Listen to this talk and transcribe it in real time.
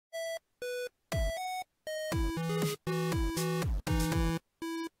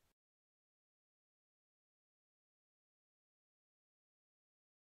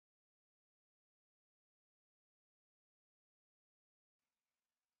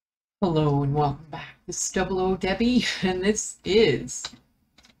Hello and welcome back. This is Double O Debbie, and this is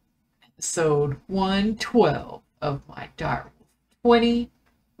episode 112 of my DireWolf20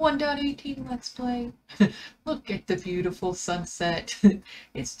 1.18 Let's Play. Look at the beautiful sunset.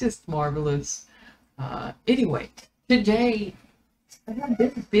 It's just marvelous. Anyway, today I've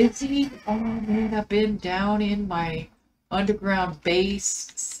been busy. Oh man, I've been down in my underground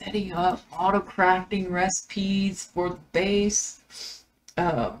base setting up auto-crafting recipes for the base.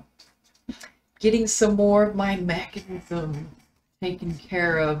 Getting some more of my mechanism taken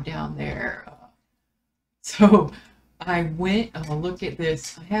care of down there. So I went, look at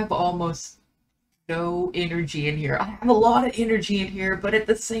this. I have almost no energy in here. I have a lot of energy in here, but at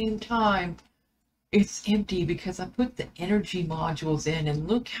the same time, it's empty because I put the energy modules in, and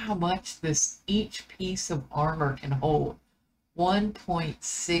look how much each piece of armor can hold.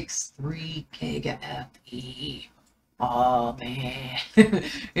 1.63 giga FE. Oh man,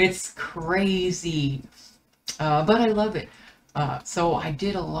 it's crazy, but I love it. So I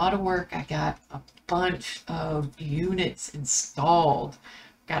did a lot of work. I got a bunch of units installed,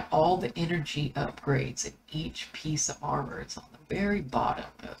 got all the energy upgrades in each piece of armor. It's on the very bottom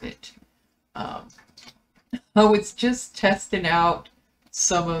of it. Oh, it's just testing out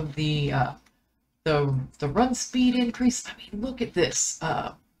some of the run speed increase. I mean, look at this.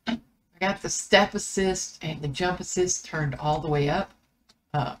 Got the step assist and the jump assist turned all the way up.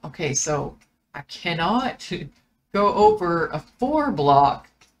 Okay, so I cannot go over a 4 block,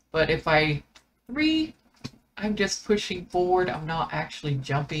 but if I'm just pushing forward. I'm not actually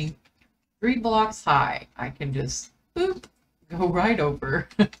jumping. 3 blocks high, I can just boop, go right over.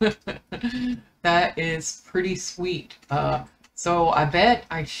 That is pretty sweet. So I bet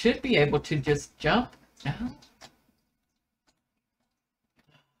I should be able to just jump now.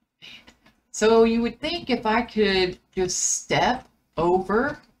 So you would think if I could just step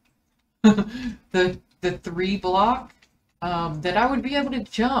over the 3 block, that I would be able to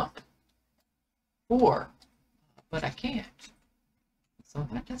jump 4, but I can't. So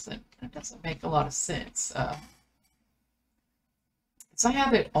that doesn't make a lot of sense. So I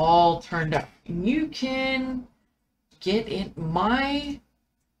have it all turned up. You can get in my,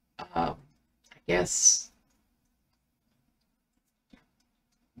 I guess,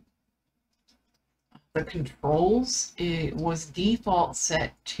 the controls. It was default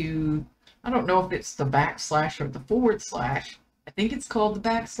set to, I don't know if it's the backslash or the forward slash. I think it's called the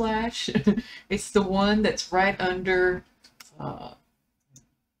backslash. It's the one that's right under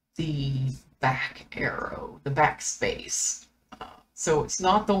the back arrow, the backspace. So it's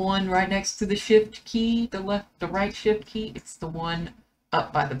not the one right next to the shift key, the right shift key. It's the one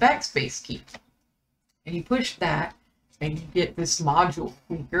up by the backspace key. And you push that and you get this module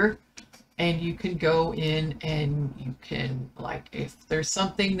tweaker. And you can go in and you can, like, if there's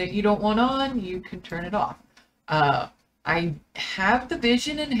something that you don't want on, you can turn it off. I have the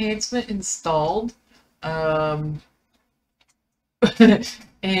vision enhancement installed, and it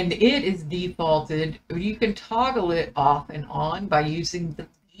is defaulted. You can toggle it off and on by using the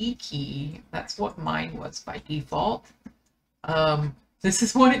B key. That's what mine was by default. This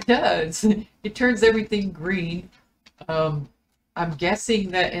is what it does. It turns everything green. I'm guessing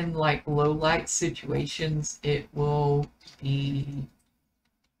that in like low light situations, it will be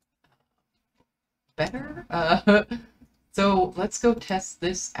better. So let's go test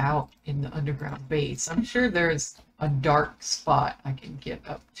this out in the underground base. I'm sure there's a dark spot I can get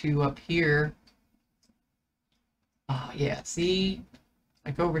up to up here. Oh yeah, see,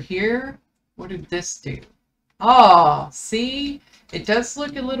 like over here, what did this do? Oh, see, it does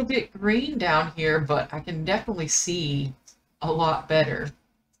look a little bit green down here, but I can definitely see a lot better.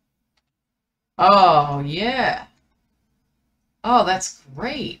 Oh, yeah. Oh, that's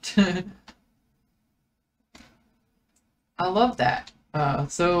great. I love that.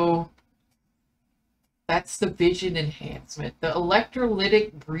 So that's the vision enhancement. The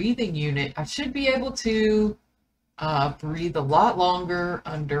electrolytic breathing unit. I should be able to breathe a lot longer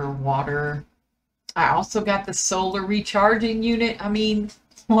underwater. I also got the solar recharging unit. I mean,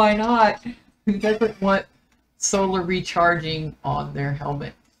 why not? Who doesn't want solar recharging on their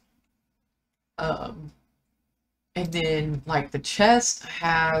helmet? And then like the chest, I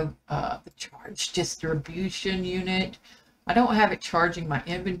have the charge distribution unit. I don't have it charging my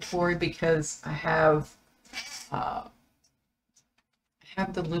inventory because I have the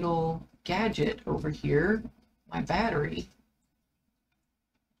little gadget over here, my battery,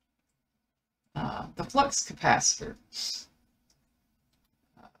 the flux capacitor.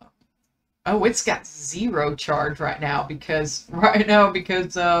 Oh, it's got 0 charge right now because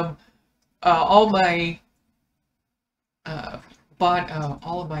all my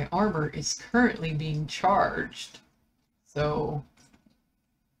all of my armor is currently being charged. So,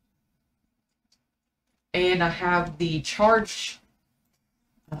 and I have the charge,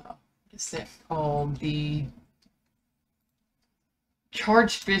 what is that called? The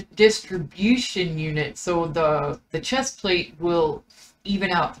charge distribution unit. So the chest plate will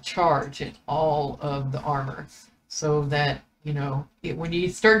even out the charge in all of the armor, so that, you know, when you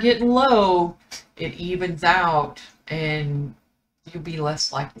start getting low, it evens out and you'll be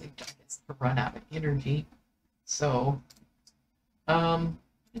less likely to run out of energy. So,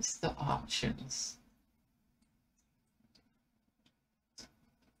 it's the options.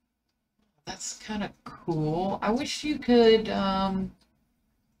 That's kind of cool. I wish you could, I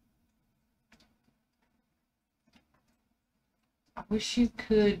wish you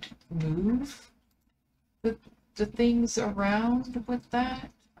could move the things around with that.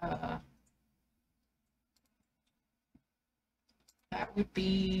 That would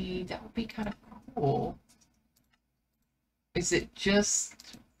be kind of cool. Is it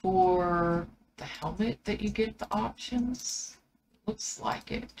just for the helmet that you get the options? Looks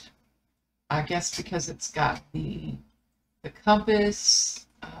like it. I guess because it's got the compass.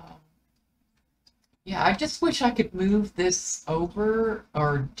 Yeah, I just wish I could move this over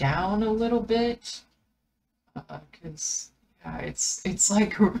or down a little bit, because yeah, it's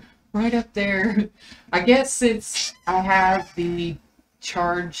like right up there. I guess since I have the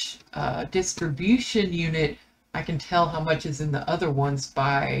charge distribution unit, I can tell how much is in the other ones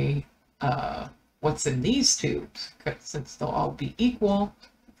by what's in these two, since they'll all be equal.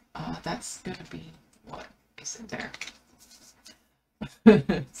 That's gonna be what is in there.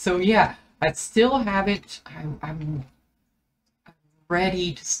 So yeah, I still haven't. I'm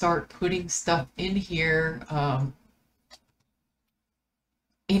ready to start putting stuff in here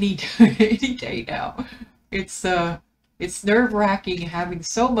any day now. It's nerve-wracking having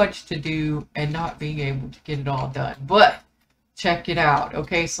so much to do and not being able to get it all done. But check it out.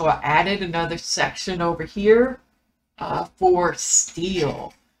 Okay, so I added another section over here for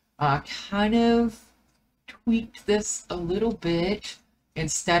steel. Kind of tweaked this a little bit.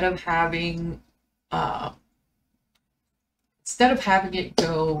 Instead of having it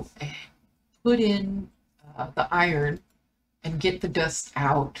go and put in the iron and get the dust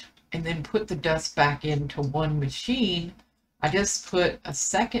out and then put the dust back into one machine, I just put a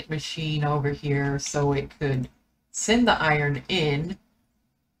second machine over here so it could send the iron in,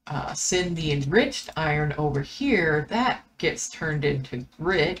 send the enriched iron over here. That gets turned into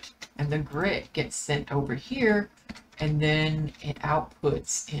grit, and the grit gets sent over here, and then it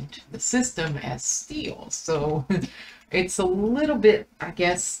outputs into the system as steel. So it's a little bit, I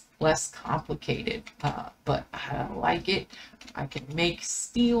guess, less complicated, but I like it. I can make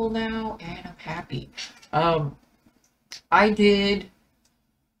steel now, and I'm happy. I did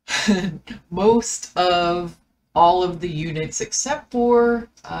most of all of the units except for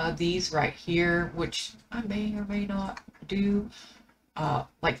these right here, which I may or may not do.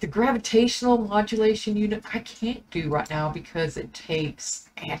 Like the gravitational modulation unit, I can't do right now because it takes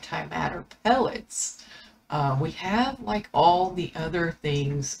antimatter pellets. We have like all the other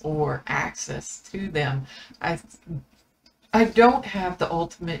things or access to them. I don't have the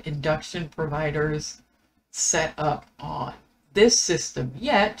ultimate induction providers set up on this system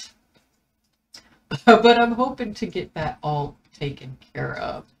yet, but I'm hoping to get that all taken care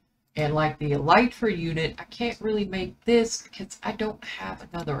of. And like the elytra unit, I can't really make this because I don't have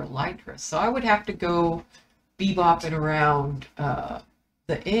another elytra. So I would have to go bebopping around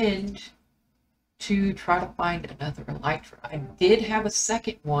the end to try to find another elytra. I did have a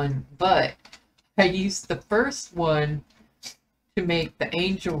second one, but I used the first one to make the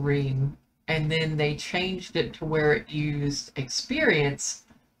angel ring, and then they changed it to where it used experience,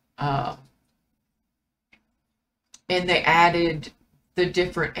 and they added the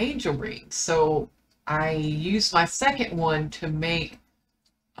different angel rings. So I used my second one to make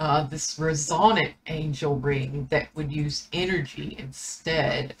this resonant angel ring that would use energy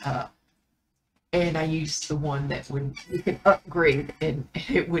instead. And I used the one that you could upgrade, and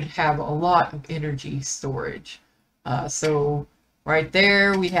it would have a lot of energy storage. So right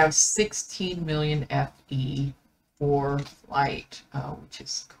there we have 16 million FE for flight, which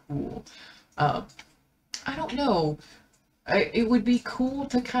is cool. I don't know. It would be cool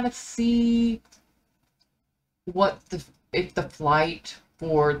to kind of see what if the flight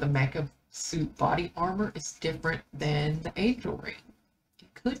for the mecha suit body armor is different than the angel ring.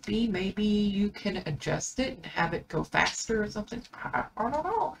 It could be, maybe you can adjust it and have it go faster or something. I don't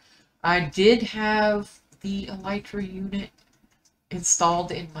know. I did have the elytra unit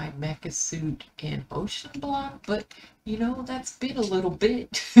installed in my mecha suit in Ocean Block, but you know, that's been a little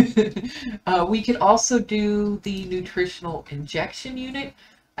bit. We could also do the nutritional injection unit.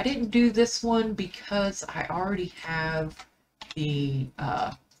 I didn't do this one because I already have the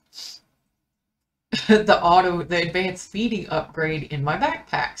the advanced feeding upgrade in my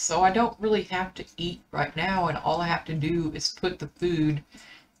backpack, so I don't really have to eat right now, and all I have to do is put the food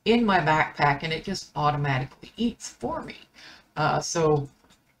in my backpack and it just automatically eats for me.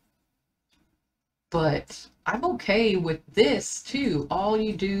 But I'm okay with this too. All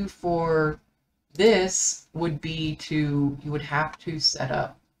you do for this would be you would have to set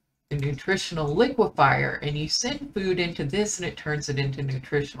up the nutritional liquefier, and you send food into this and it turns it into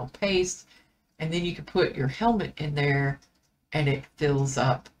nutritional paste, and then you can put your helmet in there and it fills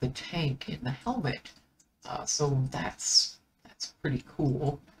up the tank in the helmet. So that's pretty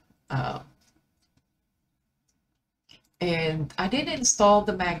cool. And I did install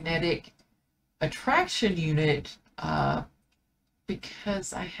the magnetic attraction unit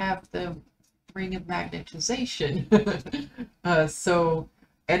because I have the ring of magnetization.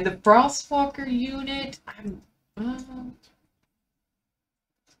 And the Frostwalker unit, I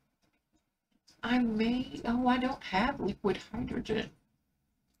don't have liquid hydrogen.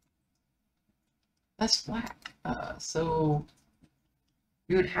 That's black. So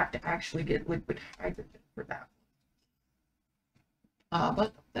you would have to actually get liquid hydrogen for that one.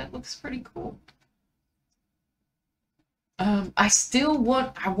 But that looks pretty cool. I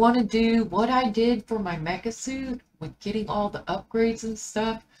want to do what I did for my mecha suit with getting all the upgrades and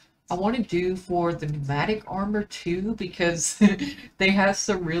stuff. I want to do for the pneumatic armor too, because they have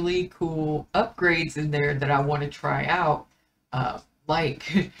some really cool upgrades in there that I want to try out.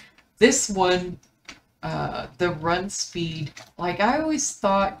 Like this one, the run speed. Like I always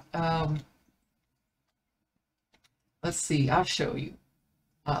thought, let's see, I'll show you.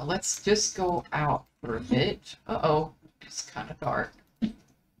 Let's just go out for a bit. Uh-oh. It's kind of dark. And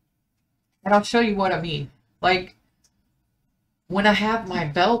I'll show you what I mean. Like, when I have my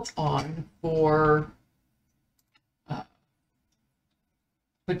belt on for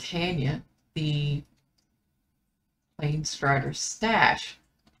Britannia, the Plain Strider stash,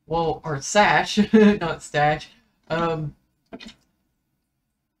 well, or sash, not stash,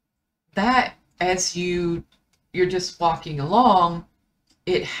 that as you're just walking along,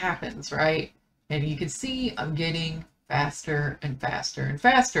 it happens, right? And you can see I'm getting faster and faster and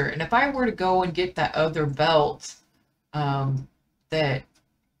faster. And if I were to go and get that other belt that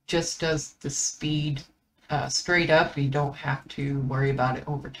just does the speed straight up, you don't have to worry about it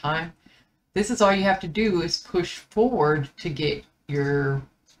over time. This is all you have to do is push forward to get your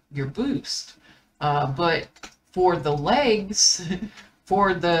boost. But for the legs,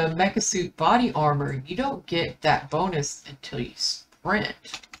 for the mecha suit body armor, you don't get that bonus until you sprint.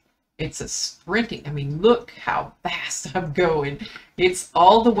 It's a sprinting. I mean, look how fast I'm going. It's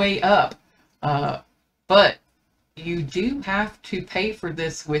all the way up. But you do have to pay for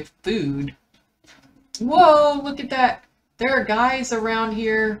this with food. Whoa, look at that. There are guys around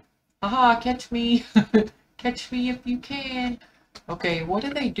here. Haha, catch me. Catch me if you can. Okay, what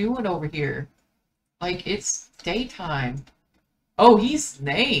are they doing over here? Like, it's daytime. Oh, he's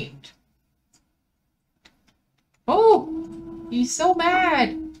named. Oh, he's so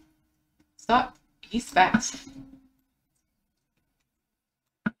mad. Stop. He's fast.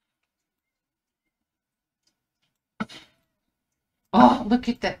 Oh, look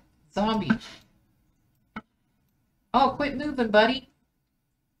at that zombie. Oh, quit moving, buddy.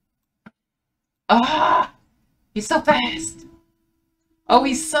 Ah! He's so fast. Oh,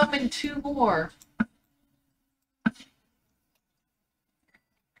 he summoned 2 more.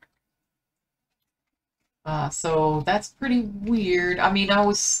 So that's pretty weird. I mean, I'm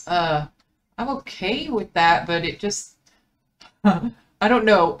okay with that, but it just, I don't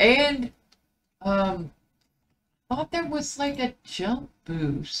know. And, thought there was like a jump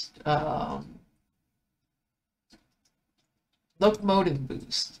boost, locomotive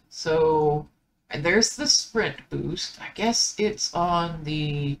boost. So, and there's the sprint boost. I guess it's on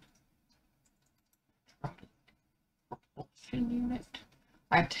the propulsion unit.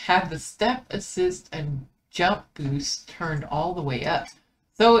 I have the step assist and jump boost turned all the way up.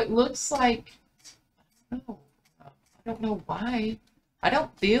 So it looks like, I don't know why. I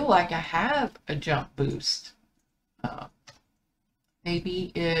don't feel like I have a jump boost.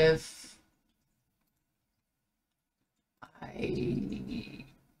 Maybe if I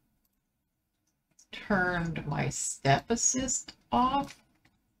turned my step assist off.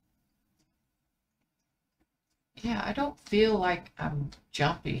 Yeah, I don't feel like I'm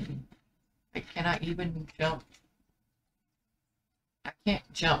jumping. I cannot even jump. I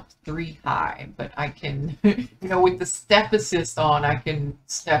can't jump 3 high, but I can, you know, with the step assist on, I can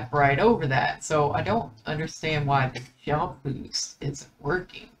step right over that. So I don't understand why the jump boost isn't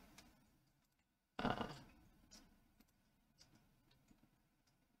working. Uh,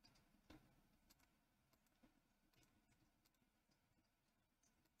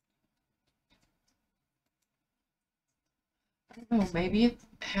 I don't know, maybe it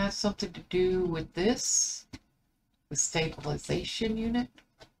has something to do with this, the stabilization unit.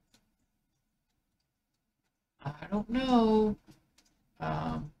 I don't know.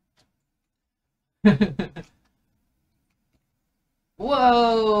 Um,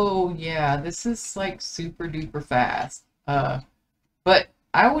 Whoa, yeah, this is like super duper fast. But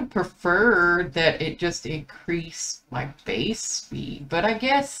I would prefer that it just increase my base speed. But I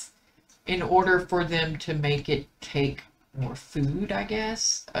guess in order for them to make it take more food, I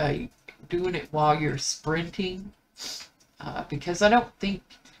guess, doing it while you're sprinting, because I don't think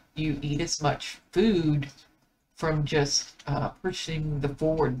you eat as much food from just pushing the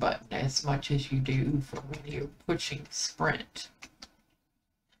forward button as much as you do from when you're pushing sprint.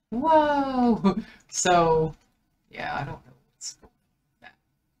 Whoa! So, yeah, I don't know what's going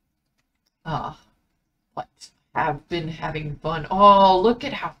on with that. But have been having fun. Oh, look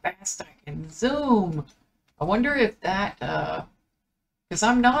at how fast I can zoom. I wonder if that, because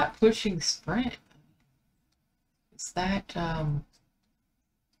I'm not pushing sprint. Is that,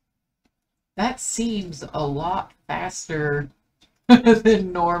 that seems a lot faster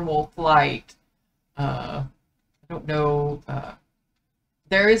than normal flight. I don't know.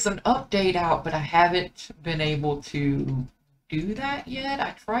 There is an update out, but I haven't been able to do that yet.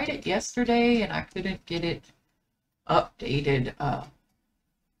 I tried it yesterday and I couldn't get it updated.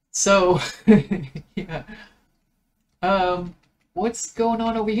 So, yeah. What's going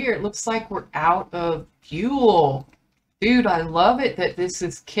on over here? It looks like we're out of fuel. Dude, I love it that this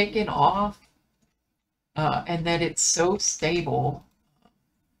is kicking off and that it's so stable.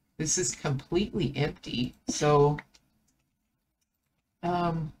 This is completely empty. So,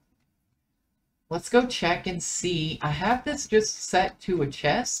 let's go check and see. I have this just set to a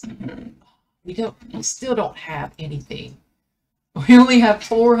chest. We still don't have anything. We only have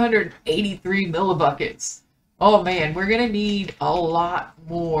 483 millibuckets. Oh man, we're gonna need a lot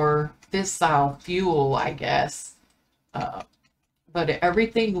more fissile fuel, I guess. But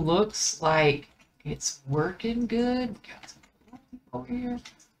everything looks like it's working good. Got some over here.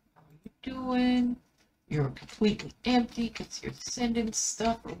 How are you doing? You're completely empty because you're sending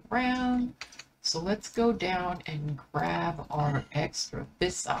stuff around. So let's go down and grab our extra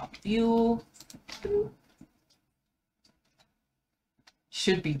fissile fuel.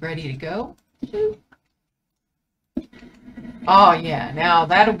 Should be ready to go. Oh yeah, now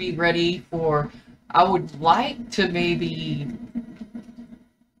that'll be ready for, I would like to maybe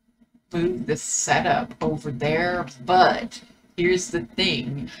move the setup over there, but here's the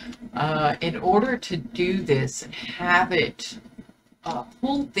thing. In order to do this and have it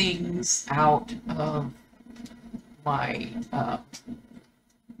pull things out of my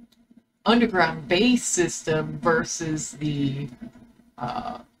underground base system versus the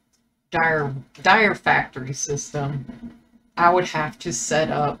Dire factory system, I would have to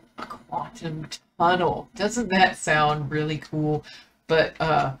set up a quantum tunnel. Doesn't that sound really cool? But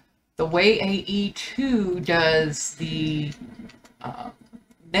the way AE2 does the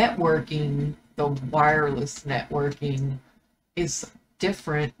networking, the wireless networking, is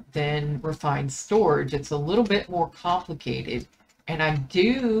different than refined storage. It's a little bit more complicated. And I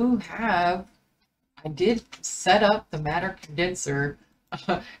did set up the matter condenser.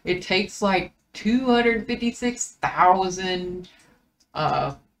 It takes like 256,000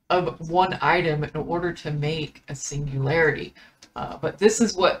 of one item in order to make a singularity. But this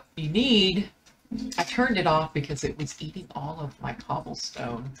is what you need. I turned it off because it was eating all of my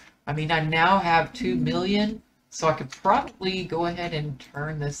cobblestone. I mean, I now have 2 million, so I could probably go ahead and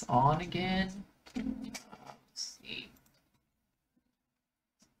turn this on again. Let's see.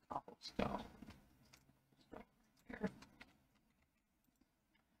 Cobblestone.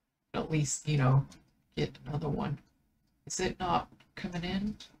 At least, you know, get another one. Is it not coming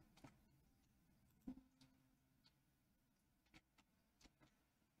in?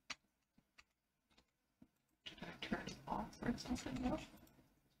 Did I turn it off or something else?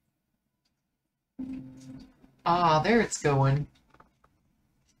 Ah, there it's going.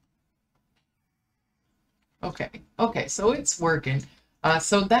 Okay, so it's working.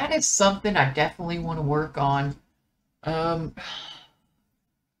 So that is something I definitely want to work on.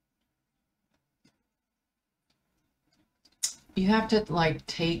 You have to like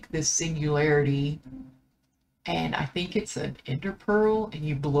take this singularity and I think it's an ender pearl, and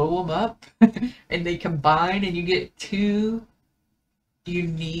you blow them up and they combine and you get two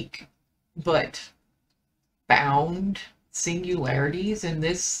unique but bound singularities, and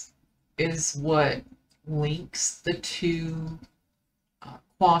this is what links the two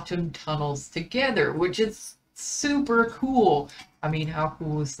quantum tunnels together, which is super cool. I mean, how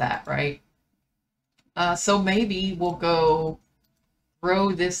cool is that, right? So maybe we'll go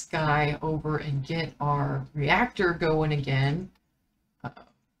throw this guy over and get our reactor going again.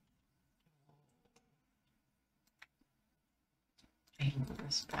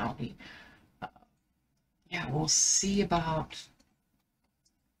 Dangerous bounty. Yeah, we'll see about...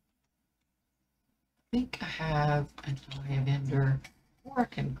 I think I have an eye of ender, or I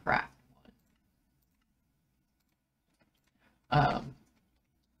can craft one.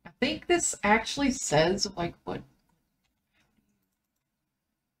 I think this actually says like what...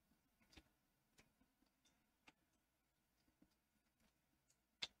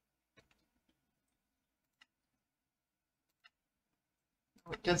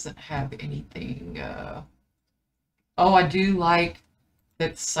 It doesn't have anything. Oh, I do like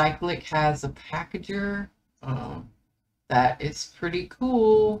that Cyclic has a packager. That is pretty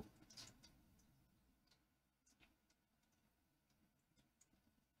cool.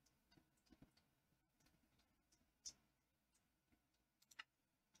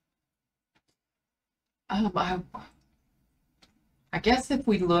 I guess if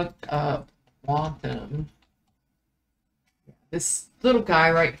we looked up quantum, this little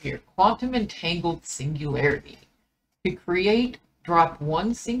guy right here, quantum entangled singularity. To create, drop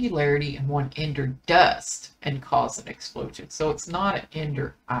one singularity and one ender dust and cause an explosion. So it's not an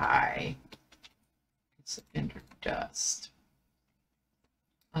ender eye, it's an ender dust.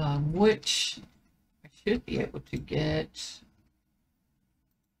 Which I should be able to get.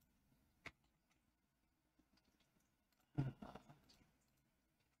 I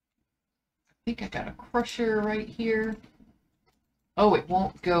think I got a crusher right here. Oh, it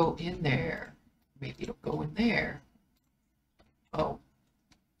won't go in there. Maybe it'll go in there. Oh,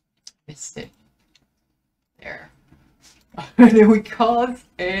 missed it. There. And then we caused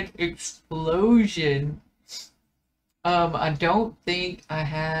an explosion. I don't think I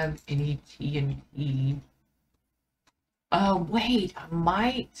have any TNT. Wait, I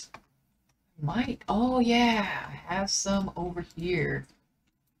might. Oh yeah, I have some over here.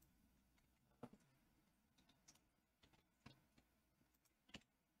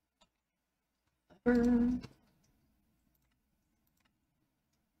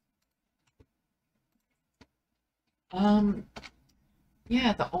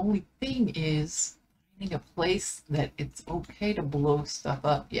 Yeah, the only thing is finding a place that it's okay to blow stuff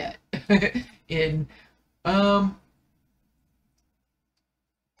up yet. I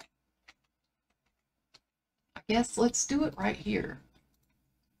guess let's do it right here.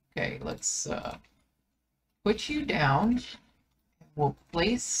 Okay, let's put you down. We'll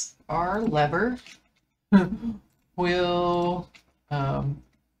place our lever. We'll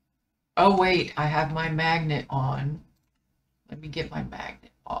oh wait, I have my magnet on. Let me get my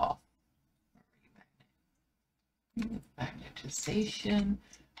magnet off. Magnetization.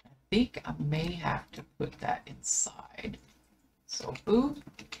 I think I may have to put that inside. So boop.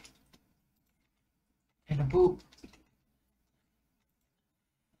 And a boop.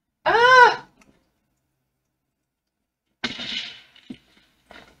 Ah!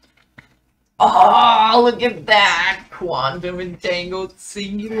 Oh, look at that! Quantum entangled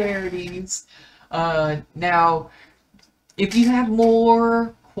singularities. Now, if you have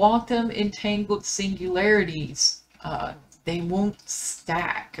more quantum entangled singularities, they won't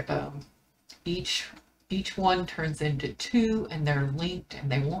stack. Each one turns into two, and they're linked,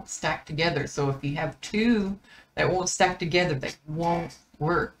 and they won't stack together. So if you have two that won't stack together, they won't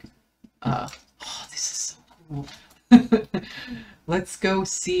work. Oh, this is so cool. Let's go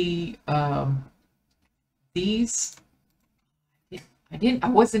see these. I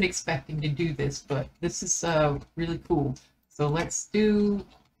wasn't expecting to do this, but this is really cool. So let's do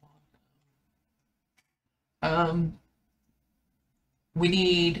we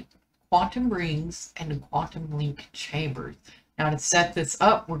need quantum rings and quantum link chambers. Now to set this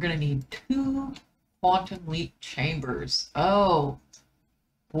up, we're going to need 2 quantum link chambers. Oh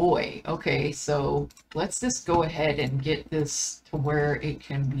boy. Okay, so let's just go ahead and get this to where it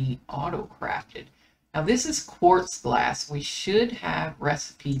can be auto-crafted. Now this is quartz glass. We should have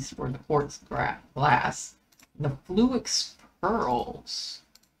recipes for the quartz glass. The fluix pearls.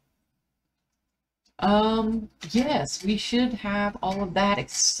 Yes, we should have all of that,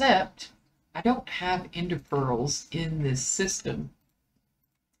 except I don't have ender pearls in this system.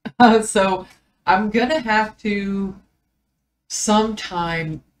 So I'm gonna have to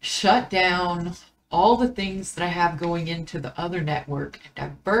sometime shut down all the things that I have going into the other network and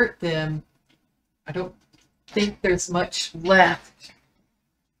divert them. I don't think there's much left.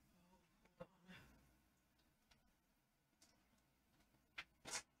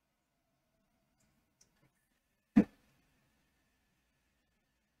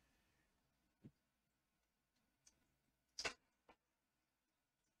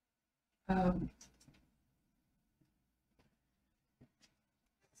 Um,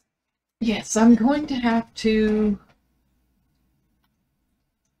 yes, I'm going to have to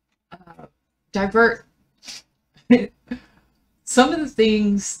divert some of the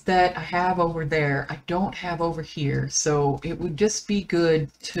things that I have over there, I don't have over here. So it would just be good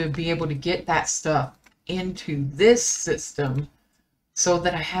to be able to get that stuff into this system so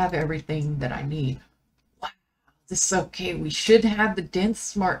that I have everything that I need. Wow, this is okay. We should have the dense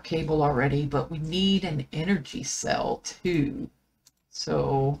smart cable already, but we need an energy cell too.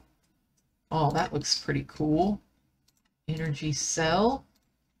 So, oh, that looks pretty cool. Energy cell.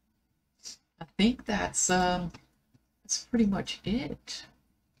 I think that's pretty much it.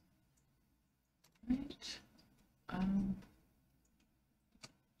 Right. Yeah,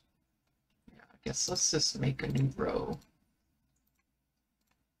 I guess let's just make a new row.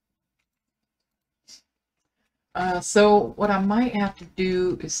 So what I might have to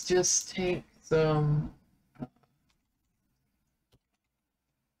do is just take some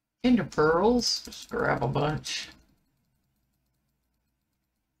ender pearls, just grab a bunch,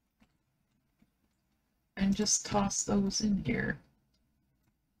 and just toss those in here.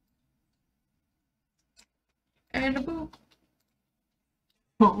 And a boop.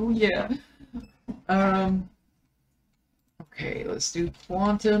 Oh yeah. Okay, let's do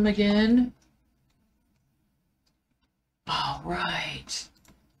quantum again. All right.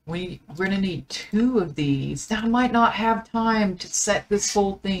 We're gonna need 2 of these. Now I might not have time to set this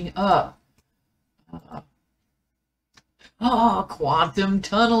whole thing up. Oh, quantum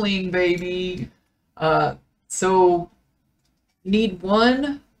tunneling, baby. So need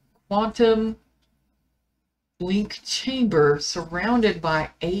 1 quantum link chamber surrounded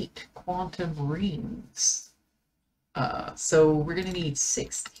by 8 quantum rings. So we're gonna need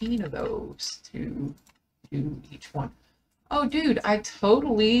 16 of those to do each one. Oh, dude, I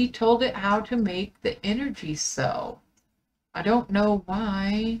totally told it how to make the energy cell. I don't know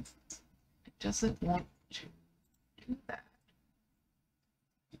why it doesn't want to do that.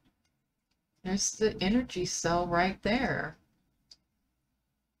 There's the energy cell right there.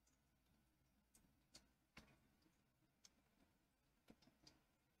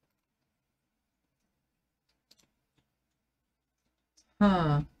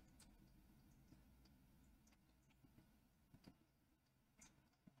 Huh.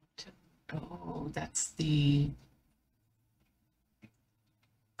 Oh, that's the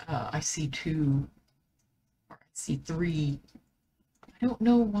I see 2, or I see 3. I don't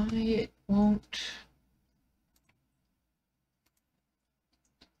know why it won't.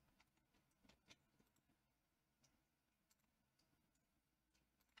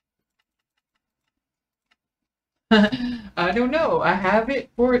 I don't know. I have it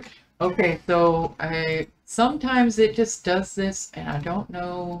for it. Okay, so sometimes it just does this and I don't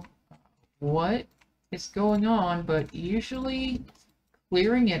know what is going on, but usually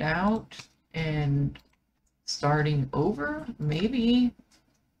clearing it out and starting over, maybe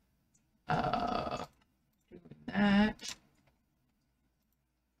doing that.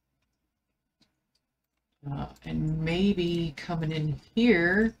 And maybe coming in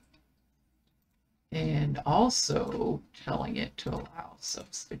here and also telling it to allow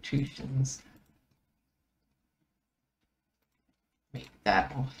substitutions. Maybe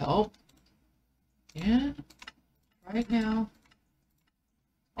that will help. Yeah, right now.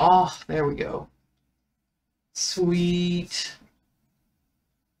 Oh, there we go. Sweet.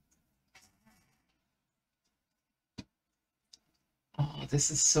 Oh,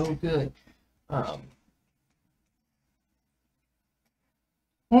 this is so good. Oh,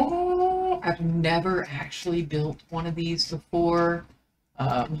 I've never actually built one of these before.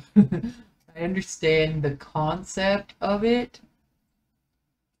 I understand the concept of it.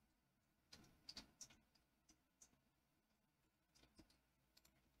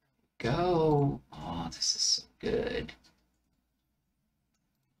 Go. Oh, this is so good.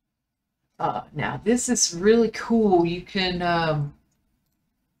 Now this is really cool. You can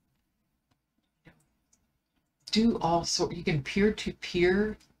do all sort. You can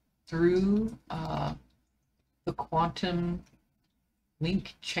peer-to-peer through the quantum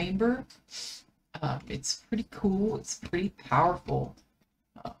link chamber. It's pretty cool. It's pretty powerful.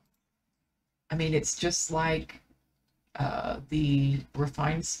 I mean, it's just like the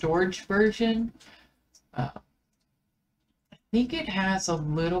refined storage version. I think it has a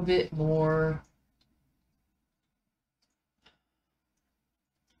little bit more.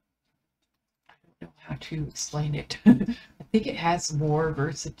 I don't know how to explain it. I think it has more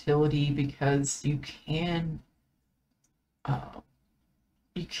versatility because uh,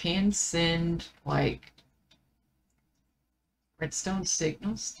 you can send like redstone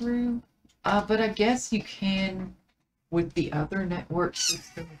signals through, but I guess you can with the other network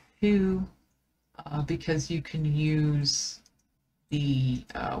system too, because you can use the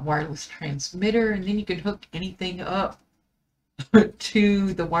wireless transmitter, and then you can hook anything up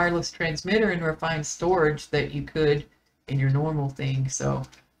to the wireless transmitter and refine storage that you could in your normal thing. So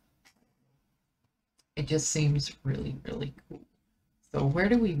it just seems really, really cool. So where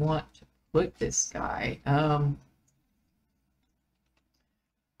do we want to put this guy?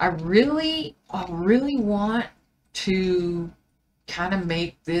 I really want to kind of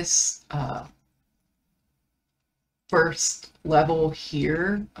make this first level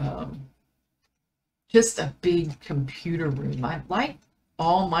here just a big computer room. I'd like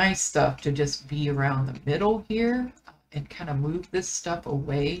all my stuff to just be around the middle here and kind of move this stuff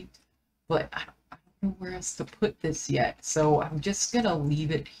away, but I don't know where else to put this yet. So I'm just gonna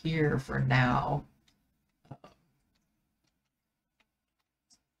leave it here for now. Let's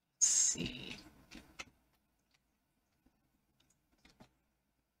see.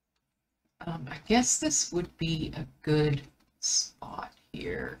 I guess this would be a good spot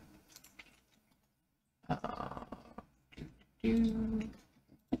here. Let's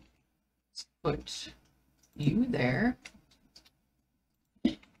put you there.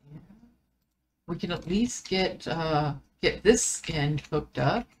 We can at least get this end hooked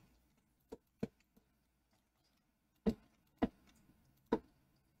up.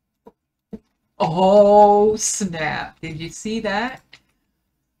 Oh snap! Did you see that?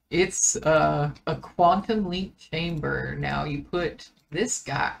 It's a quantum link chamber. Now you put this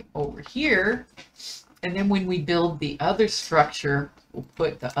guy over here, and then when we build the other structure, we'll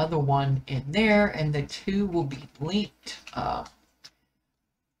put the other one in there, and the two will be linked. I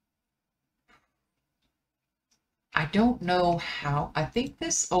don't know how. I think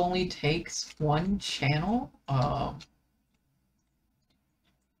this only takes one channel.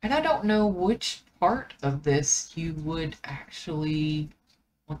 And I don't know which part of this you would actually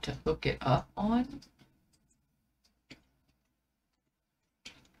want to hook it up on.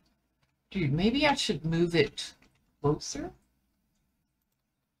 Dude, maybe I should move it closer.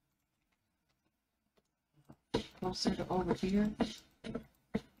 Closer to over here.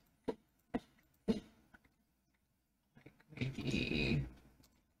 Like maybe.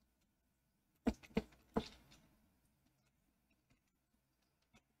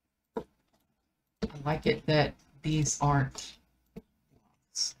 I like it that these aren't.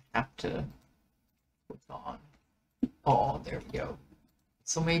 Have to put on. Oh, there we go.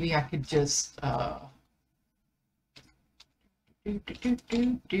 So maybe I could just bring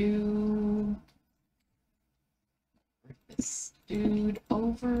this dude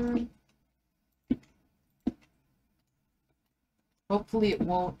over. Hopefully it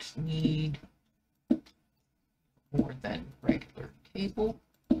won't need more than regular cable.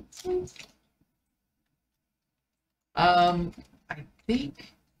 I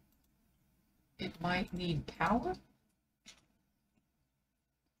think it might need power.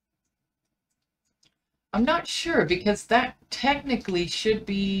 I'm not sure because that technically should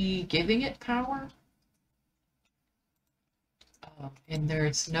be giving it power. And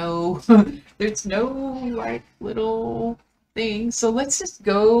there's no, there's no like little thing. So let's just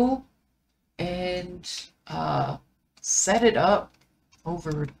go and set it up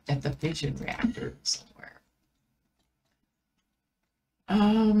over at the fission reactor somewhere.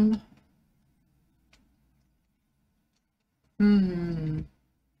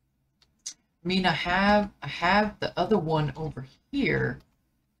 I mean, I have the other one over here.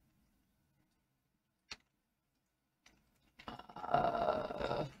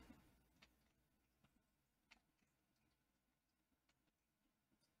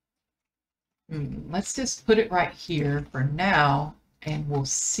 Let's just put it right here for now, and we'll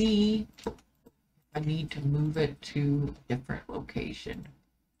see if I need to move it to a different location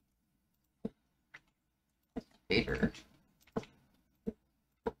later.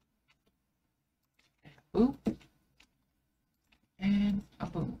 Boop. And a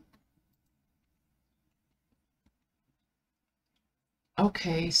boom.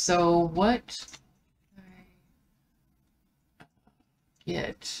 Okay, so what can I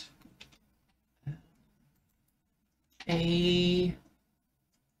get? A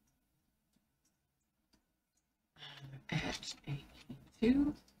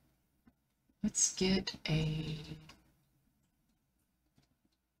get a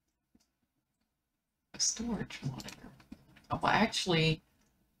storage monitor. Oh, actually,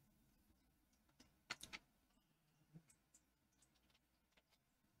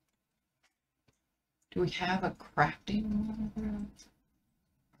 do we have a crafting monitor?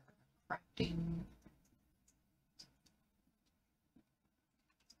 Crafting.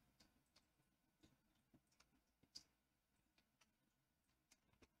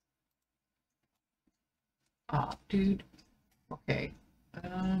 Oh, dude. Okay.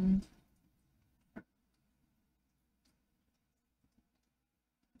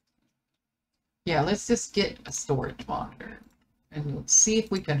 Yeah, let's just get a storage monitor and let's see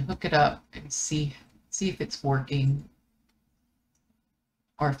if we can hook it up and see if it's working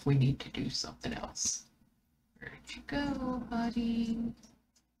or if we need to do something else. Where'd you go, buddy?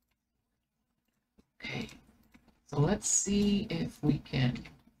 Okay, so let's see if we can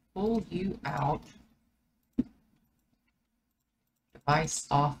pull you out. Device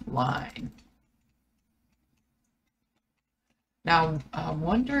offline. Now, I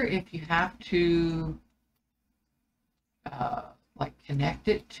wonder if you have to like connect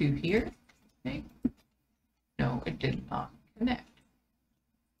it to here. Okay. No, it did not connect.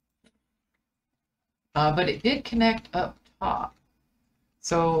 But it did connect up top.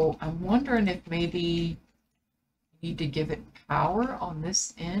 So I'm wondering if maybe you need to give it power on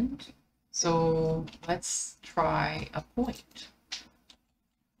this end. So let's try a point.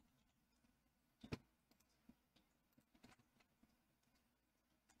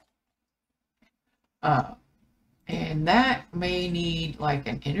 And that may need like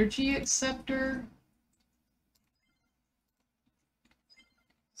an energy acceptor.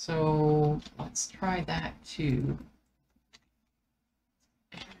 So let's try that too.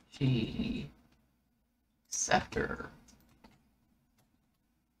 Energy acceptor.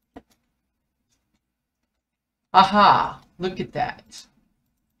 Aha, look at that.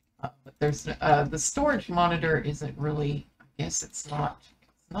 But there's the storage monitor isn't really, I guess it's not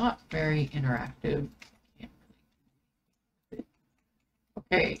very interactive.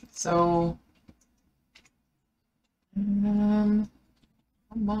 Okay, so come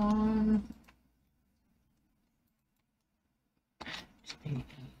on.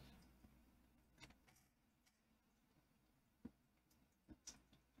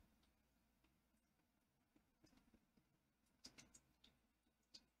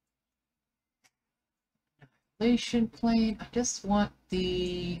 Plane. I just want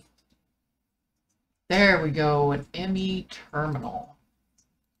the, there we go, an ME terminal.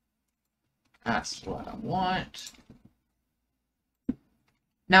 That's what I want.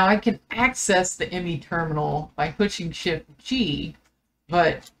 Now I can access the ME terminal by pushing Shift G,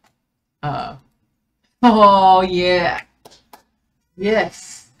 but oh yeah,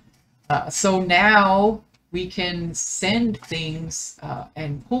 yes. So now we can send things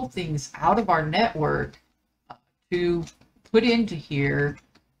and pull things out of our network to put into here,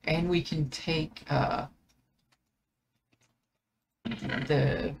 and we can take the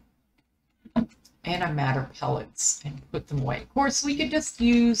antimatter pellets and put them away. Of course, we could just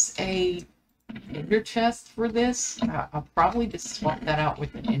use a ender chest for this. I'll probably just swap that out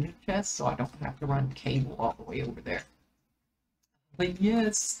with an ender chest so I don't have to run cable all the way over there. But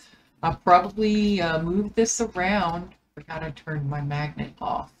yes, I'll probably move this around. Forgot I turned my magnet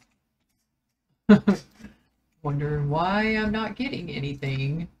off. Wondering why I'm not getting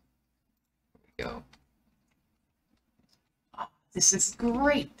anything. There we go. Oh, this is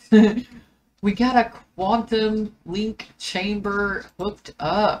great. We got a quantum link chamber hooked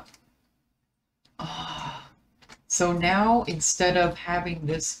up. So now instead of having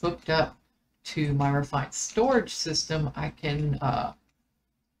this hooked up to my refined storage system, I can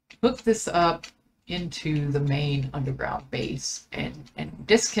hook this up into the main underground base and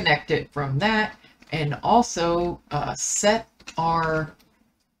disconnect it from that, and also set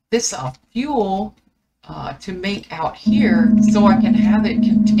this fuel to make out here so I can have it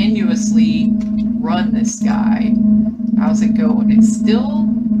continuously run this guy. How's it going? It's still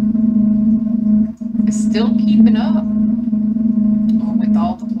keeping up. Oh, with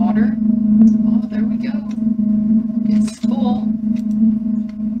all the water. Oh, there we go. It's full.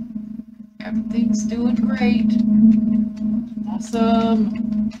 Everything's doing great.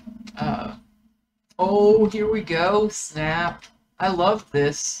 Awesome. Oh, here we go. Snap. I love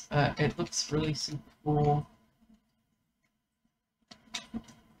this. It looks really super cool.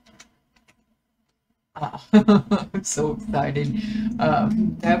 I'm so excited.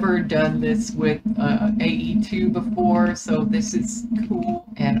 Never done this with AE2 before, so this is cool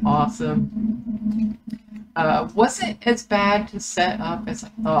and awesome. Wasn't as bad to set up as I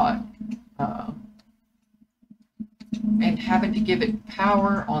thought. and having to give it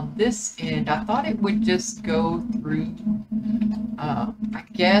power on this end. I thought it would just go through. I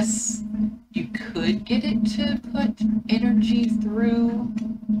guess you could get it to put energy through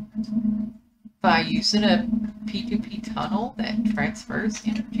by using a P2P tunnel that transfers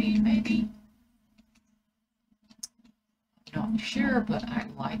energy, maybe? Not sure, but I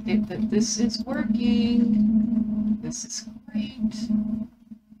like it that this is working. This is great.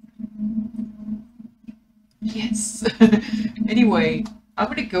 Yes. Anyway, I'm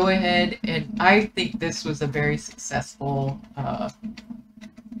going to go ahead, and I think this was a very successful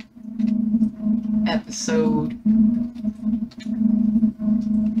episode.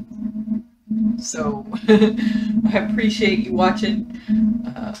 So, I appreciate you watching.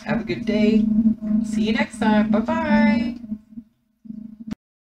 Have a good day. See you next time. Bye-bye.